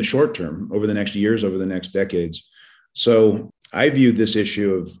 even in the short term, over the next years, over the next decades. So I view this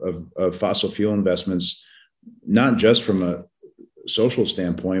issue of fossil fuel investments, not just from a social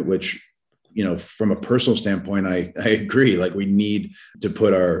standpoint, which, from a personal standpoint, I agree, like we need to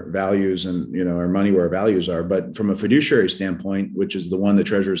put our values and, our money where our values are. But from a fiduciary standpoint, which is the one the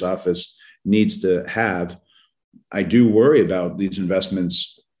Treasurer's Office needs to have, I do worry about these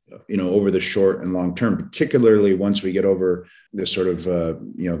investments, over the short and long term, particularly once we get over this sort of,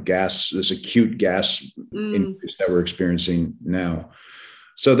 this acute gas increase that we're experiencing now.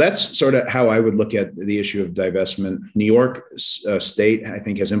 So that's sort of how I would look at the issue of divestment. New York State, I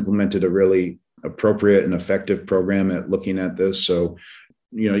think, has implemented a really appropriate and effective program at looking at this. So,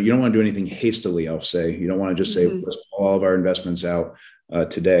 you don't want to do anything hastily, I'll say. You don't want to just say, let's pull all of our investments out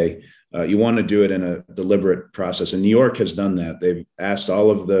today. You want to do it in a deliberate process. And New York has done that. They've asked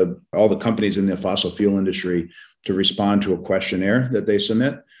all the companies in the fossil fuel industry to respond to a questionnaire that they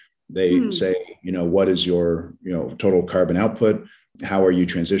submit. They say, what is your, total carbon output? How are you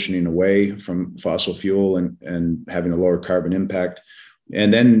transitioning away from fossil fuel and having a lower carbon impact?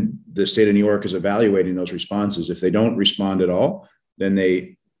 And then the state of New York is evaluating those responses. If they don't respond at all, then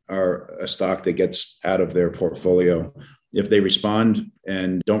they are a stock that gets out of their portfolio. If they respond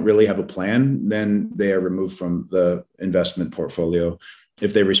and don't really have a plan, then they are removed from the investment portfolio.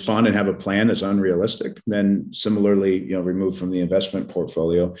 If they respond and have a plan that's unrealistic, then similarly, removed from the investment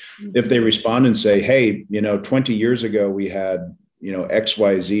portfolio. If they respond and say, hey, 20 years ago, we had,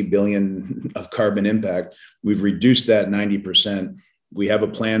 XYZ billion of carbon impact, we've reduced that 90%. We have a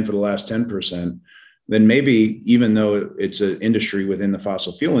plan for the last 10%. Then maybe, even though it's an industry within the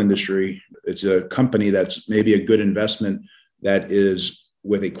fossil fuel industry, it's a company that's maybe a good investment that is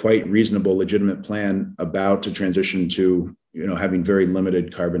with a quite reasonable, legitimate plan about to transition to, having very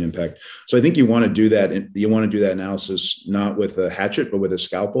limited carbon impact. So I think you want to do that. You want to do that analysis, not with a hatchet, but with a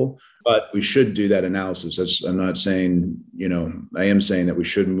scalpel. But we should do that analysis. I'm not saying, I am saying that we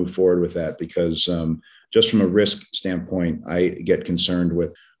should move forward with that because just from a risk standpoint, I get concerned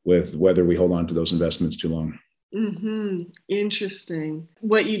with whether we hold on to those investments too long. Interesting.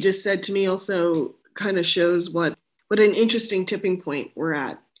 What you just said to me also kind of shows what an interesting tipping point we're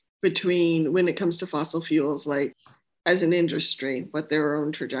at between when it comes to fossil fuels, like as an industry, what their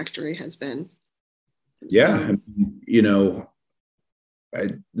own trajectory has been. Yeah.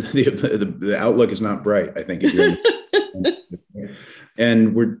 The outlook is not bright, I think. If you're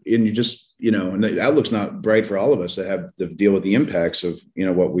and the outlook's not bright for all of us that have to deal with the impacts of,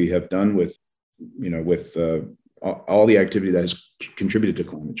 what we have done with all the activity that has contributed to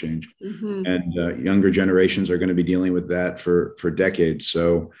climate change. And younger generations are going to be dealing with that for decades.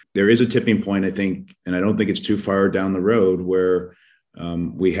 So there is a tipping point, I think, and I don't think it's too far down the road where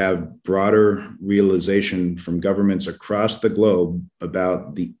we have broader realization from governments across the globe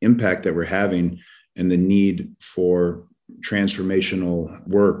about the impact that we're having and the need for transformational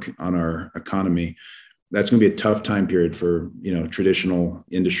work on our economy. That's going to be a tough time period for, traditional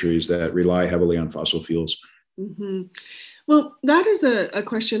industries that rely heavily on fossil fuels. Well, that is a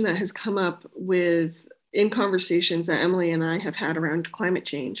question that has come up in conversations that Emily and I have had around climate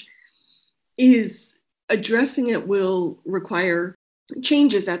change. Is addressing it will require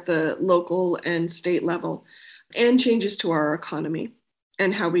changes at the local and state level and changes to our economy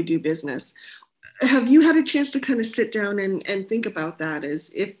and how we do business. Have you had a chance to kind of sit down and think about that?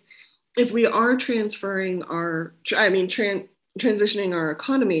 As if we are transferring transitioning our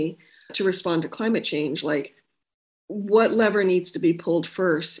economy to respond to climate change, like what lever needs to be pulled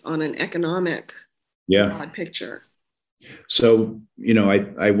first on an economic broad picture? So,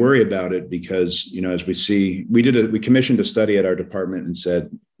 I worry about it because, as we see, we commissioned a study at our department and said,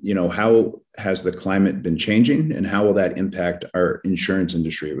 how has the climate been changing and how will that impact our insurance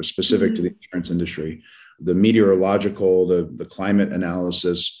industry? It was specific to the insurance industry. The meteorological, the climate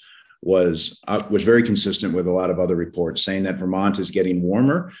analysis was very consistent with a lot of other reports saying that Vermont is getting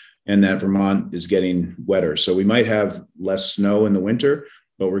warmer and that Vermont is getting wetter. So we might have less snow in the winter,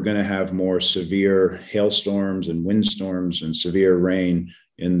 but we're going to have more severe hailstorms and windstorms and severe rain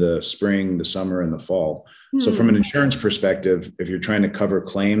in the spring, the summer, and the fall. So from an insurance perspective, if you're trying to cover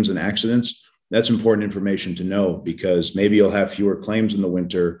claims and accidents, that's important information to know because maybe you'll have fewer claims in the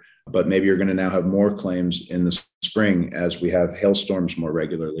winter, but maybe you're going to now have more claims in the spring as we have hailstorms more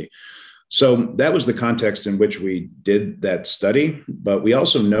regularly. So that was the context in which we did that study. But we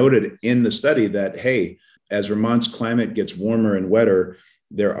also noted in the study that, hey, as Vermont's climate gets warmer and wetter,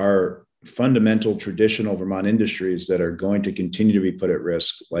 there are fundamental traditional Vermont industries that are going to continue to be put at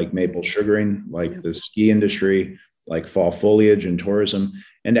risk, like maple sugaring, like the ski industry, like fall foliage and tourism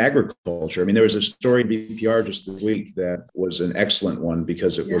and agriculture. I mean, there was a story in BPR just this week that was an excellent one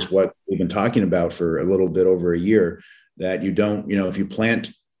because it was what we've been talking about for a little bit over a year, that you don't, if you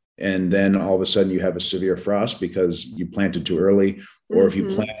plant and then all of a sudden you have a severe frost because you planted too early, or if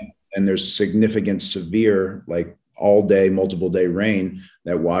you plant and there's significant severe, like all day, multiple day rain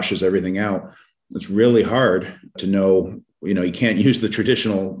that washes everything out, it's really hard to know, you can't use the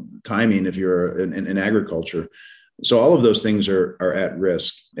traditional timing if you're in agriculture. So all of those things are at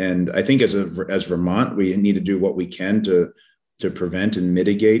risk. And I think as Vermont, we need to do what we can to prevent and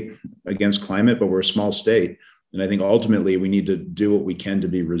mitigate against climate, but we're a small state. And I think ultimately we need to do what we can to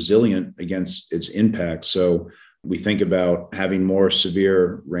be resilient against its impact. So we think about having more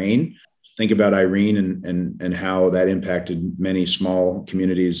severe rain. Think about Irene and how that impacted many small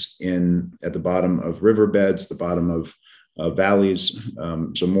communities at the bottom of riverbeds, the bottom of valleys.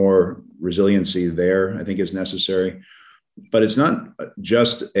 So more resiliency there, I think, is necessary. But it's not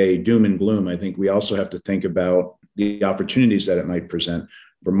just a doom and gloom. I think we also have to think about the opportunities that it might present.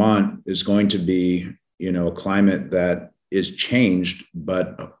 Vermont is going to be, a climate that is changed,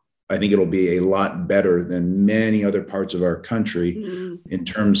 but I think it'll be a lot better than many other parts of our country in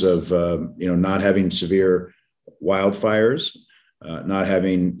terms of, not having severe wildfires, not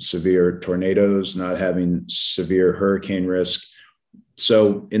having severe tornadoes, not having severe hurricane risk.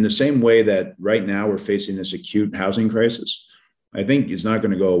 So in the same way that right now we're facing this acute housing crisis, I think it's not going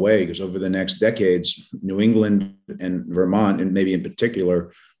to go away because over the next decades, New England and Vermont, and maybe in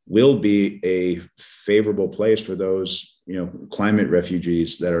particular, will be a favorable place for those, climate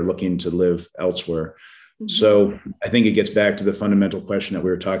refugees that are looking to live elsewhere. So I think it gets back to the fundamental question that we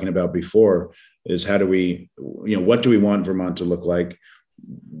were talking about before is how do we, what do we want Vermont to look like?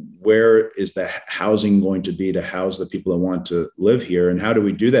 Where is the housing going to be to house the people that want to live here? And how do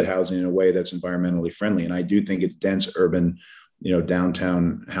we do that housing in a way that's environmentally friendly? And I do think it's dense urban,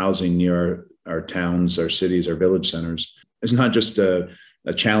 downtown housing near our towns, our cities, our village centers. It's not just a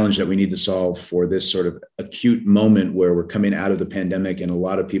challenge that we need to solve for this sort of acute moment where we're coming out of the pandemic and a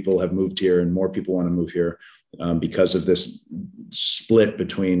lot of people have moved here and more people want to move here because of this split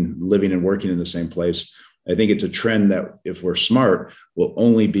between living and working in the same place. I think it's a trend that if we're smart, will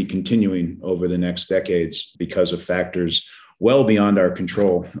only be continuing over the next decades because of factors well beyond our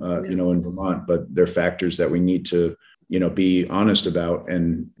control, in Vermont, but they're factors that we need to, be honest about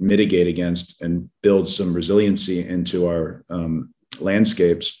and mitigate against and build some resiliency into our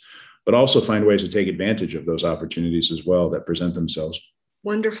landscapes, but also find ways to take advantage of those opportunities as well that present themselves.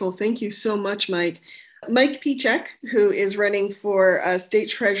 Wonderful. Thank you so much, Mike. Mike Pieciak, who is running for state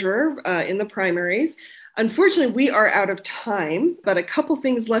treasurer in the primaries. Unfortunately, we are out of time, but a couple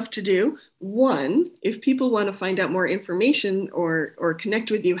things left to do. One, if people want to find out more information or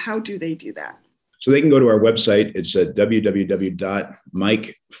connect with you, how do they do that? So they can go to our website. It's at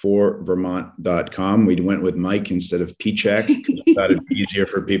www.mikeforvermont.com. We went with Mike instead of Pieciak. I thought it'd be easier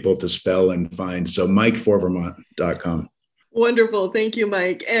for people to spell and find. So mikeforvermont.com. Wonderful. Thank you,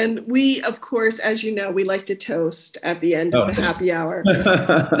 Mike. And we, of course, as you know, we like to toast at the end of the happy hour.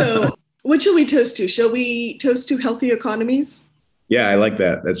 So What shall we toast to? Shall we toast to healthy economies? Yeah, I like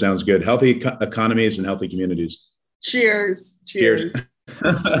that. That sounds good. Healthy economies and healthy communities. Cheers. Cheers.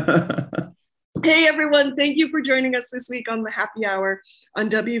 Hey, everyone. Thank you for joining us this week on the Happy Hour on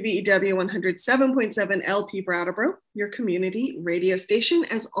WVEW 107.7 LP Brattleboro, your community radio station.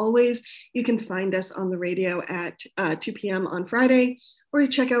 As always, you can find us on the radio at 2 p.m. on Friday, or you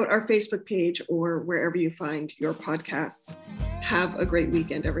check out our Facebook page or wherever you find your podcasts. Have a great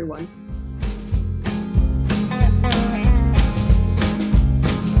weekend, everyone.